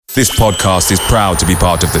This podcast is proud to be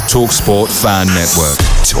part of the TalkSport Fan Network.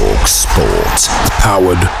 TalkSport.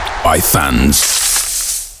 Powered by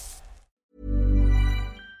fans.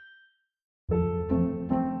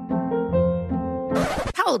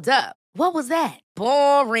 Hold up. What was that?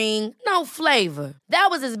 Boring. No flavor. That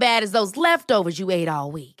was as bad as those leftovers you ate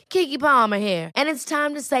all week. Keke Palmer here. And it's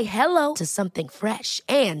time to say hello to something fresh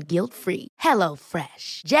and guilt-free. Hello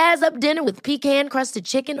Fresh. Jazz up dinner with pecan-crusted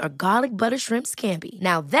chicken or garlic butter shrimp scampi.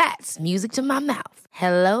 Now that's music to my mouth.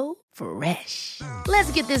 Hello Fresh.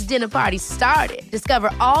 Let's get this dinner party started.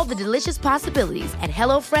 Discover all the delicious possibilities at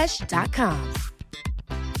HelloFresh.com.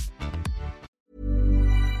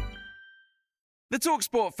 The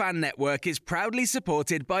TalkSport Fan Network is proudly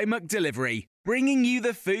supported by McDelivery, bringing you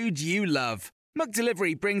the food you love.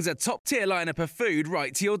 McDelivery brings a top-tier lineup of food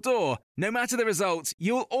right to your door. No matter the result,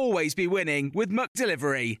 you'll always be winning with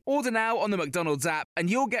McDelivery. Order now on the McDonald's app and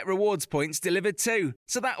you'll get rewards points delivered too.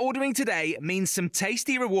 So that ordering today means some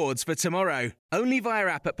tasty rewards for tomorrow. Only via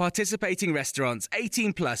app at participating restaurants.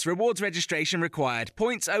 18 plus. Rewards registration required.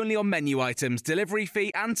 Points only on menu items. Delivery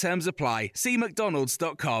fee and terms apply. See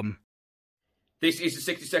mcdonalds.com. This is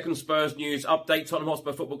the 60-second Spurs news update. Tottenham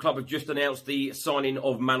Hotspur Football Club have just announced the signing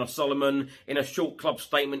of Manor. In a short club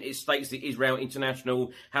statement, it states that Israel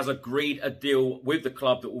International has agreed a deal with the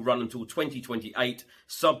club that will run until 2028,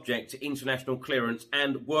 subject to international clearance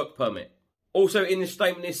and work permit. Also in this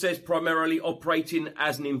statement, it says primarily operating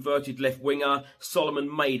as an inverted left winger,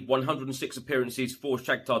 Solomon made 106 appearances for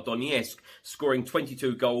Shakhtar Donetsk, scoring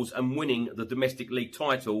 22 goals and winning the domestic league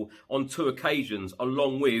title on 2 occasions,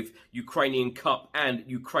 along with Ukrainian Cup and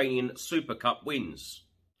Ukrainian Super Cup wins.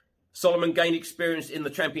 Solomon gained experience in the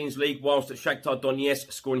Champions League whilst at Shakhtar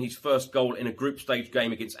Donetsk, scoring his first goal in a group stage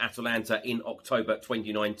game against Atalanta in October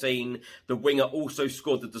 2019. The winger also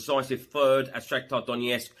scored the decisive third as Shakhtar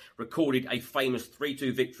Donetsk recorded a famous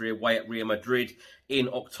 3-2 victory away at Real Madrid in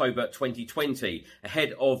October 2020.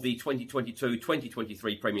 Ahead of the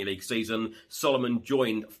 2022-2023 Premier League season, Solomon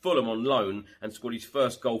joined Fulham on loan and scored his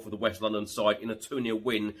first goal for the West London side in a 2-0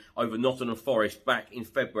 win over Nottingham Forest back in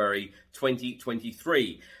February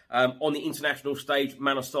 2023. On the international stage,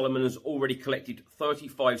 Manor Solomon has already collected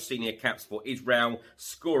 35 senior caps for Israel,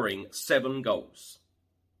 scoring 7 goals.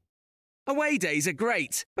 Away days are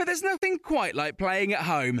great, but there's nothing quite like playing at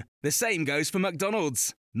home. The same goes for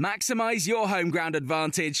McDonald's. Maximise your home ground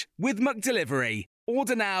advantage with McDelivery.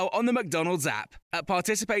 Order now on the McDonald's app. At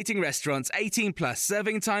participating restaurants, 18 plus,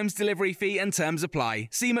 serving times, delivery fee and terms apply.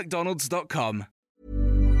 See mcdonalds.com.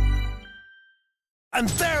 And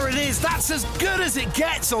there it is, that's as good as it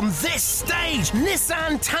gets on this stage.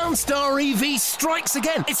 Nissan Townstar EV strikes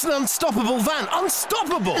again. It's an unstoppable van,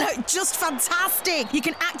 unstoppable. Just fantastic. You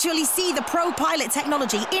can actually see the Pro Pilot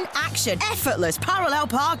technology in action. Effortless parallel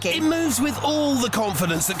parking. It moves with all the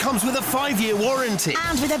confidence that comes with a 5-year warranty.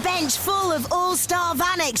 And with a bench full of all-star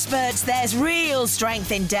van experts, there's real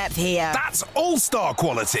strength in depth here. That's all-star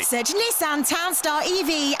quality. Search Nissan Townstar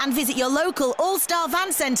EV and visit your local all-star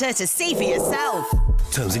van centre to see for yourself.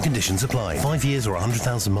 Terms and conditions apply. 5 years or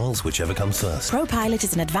 100,000 miles, whichever comes first. Pro Pilot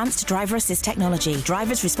is an advanced driver assist technology.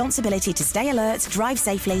 Driver's responsibility to stay alert, drive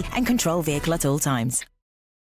safely and control vehicle at all times.